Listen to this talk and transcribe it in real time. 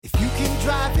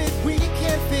drive it, we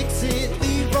can fix it.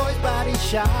 Leroy's Body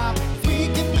Shop. We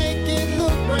can make it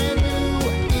look brand new.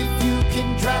 If you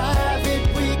can drive it,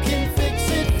 we can fix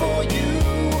it for you.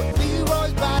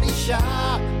 Leroy's Body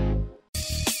Shop.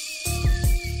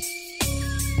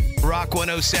 Rock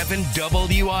 107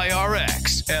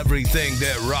 WIRX. Everything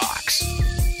that rocks.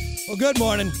 Well, good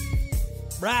morning.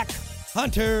 Rock,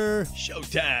 Hunter.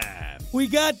 Showtime. We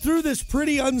got through this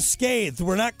pretty unscathed.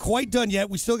 We're not quite done yet.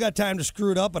 We still got time to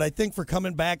screw it up, but I think for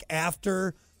coming back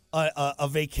after a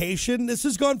vacation, this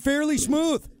has gone fairly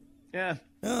smooth. Yeah.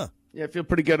 Yeah. Yeah, I feel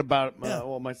pretty good about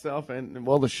myself and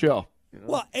the show. You know?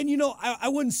 Well, and I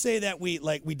wouldn't say that we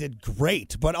did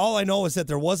great, but all I know is that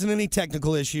there wasn't any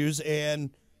technical issues and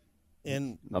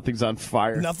nothing's on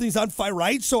fire. Nothing's on fire,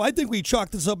 right? So I think we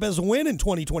chalked this up as a win in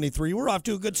 2023. We're off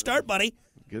to a good start, buddy.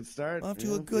 Good start. Off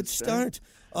to a good start.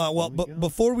 But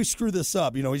before we screw this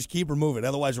up, we just keep removing.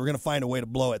 Otherwise, we're going to find a way to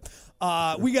blow it.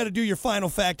 We got to do your final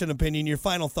fact and opinion, your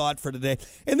final thought for today.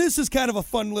 And this is kind of a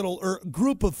fun little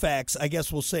group of facts, I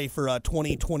guess we'll say, for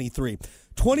 2023.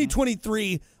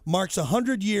 2023 marks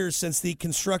 100 years since the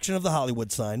construction of the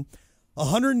Hollywood sign,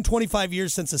 125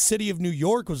 years since the city of New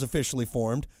York was officially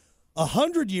formed,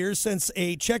 100 years since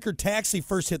a checkered taxi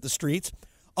first hit the streets,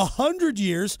 100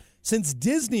 years since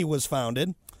Disney was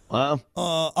founded, Wow.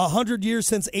 100 years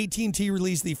since AT&T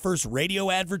released the first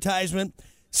radio advertisement,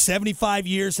 75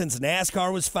 years since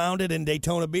NASCAR was founded in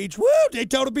Daytona Beach. Woo!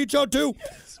 Daytona Beach 02.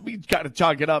 We got to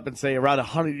chalk it up and say around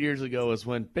 100 years ago is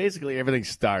when basically everything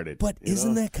started. But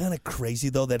isn't that kind of crazy,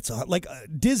 though, that it's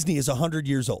Disney is 100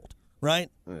 years old, right?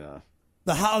 Yeah.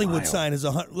 The Hollywood sign is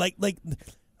 100.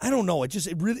 I don't know.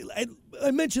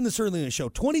 I mentioned this earlier in the show.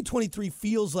 2023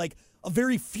 feels like a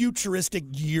very futuristic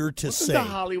year to say. Wasn't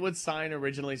the Hollywood sign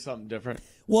originally something different?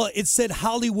 Well, it said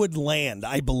Hollywood Land,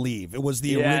 I believe. It was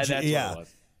the original. Yeah, what it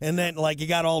was. And then, it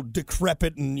got all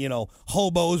decrepit and,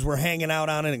 hobos were hanging out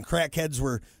on it and crackheads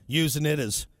were using it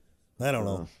as, I don't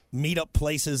know, meet-up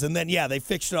places. And then, they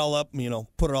fixed it all up and,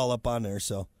 put it all up on there.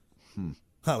 So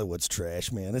Hollywood's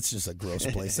trash, man. It's just a gross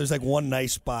place. There's, one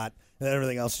nice spot. And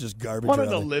everything else is just garbage. I wanted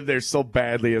to live there so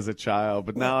badly as a child,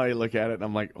 but now I look at it and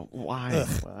I'm like, why?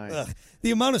 Why?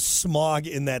 The amount of smog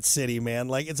in that city, man.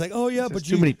 It's like, oh, yeah, but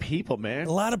too many people, man.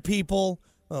 A lot of people,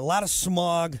 a lot of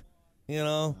smog,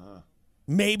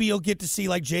 Maybe you'll get to see,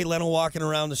 Jay Leno walking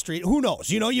around the street. Who knows?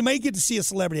 You may get to see a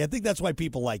celebrity. I think that's why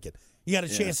people like it. You got a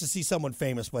chance to see someone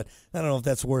famous, but I don't know if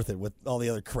that's worth it with all the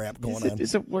other crap going on.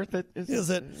 Is it worth it? Is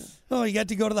it? Oh, you got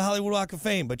to go to the Hollywood Walk of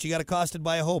Fame, but you got accosted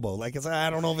by a hobo. I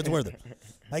don't know if it's worth it.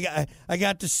 I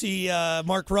got to see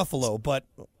Mark Ruffalo, but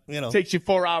takes you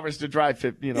 4 hours to drive.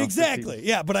 Exactly. 15.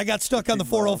 Yeah, but I got stuck on the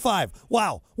 405.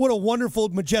 Wow, what a wonderful,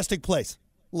 majestic place.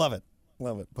 Love it.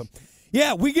 But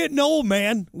yeah, we getting old,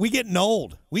 man. We getting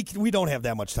old. We don't have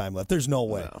that much time left. There's no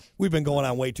way. No. We've been going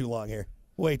on way too long here.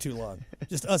 Way too long.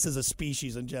 Just us as a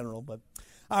species in general. But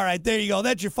all right, there you go.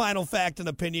 That's your final fact and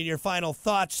opinion, your final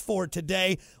thoughts for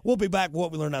today. We'll be back with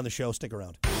what we learned on the show. Stick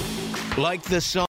around. Like the song.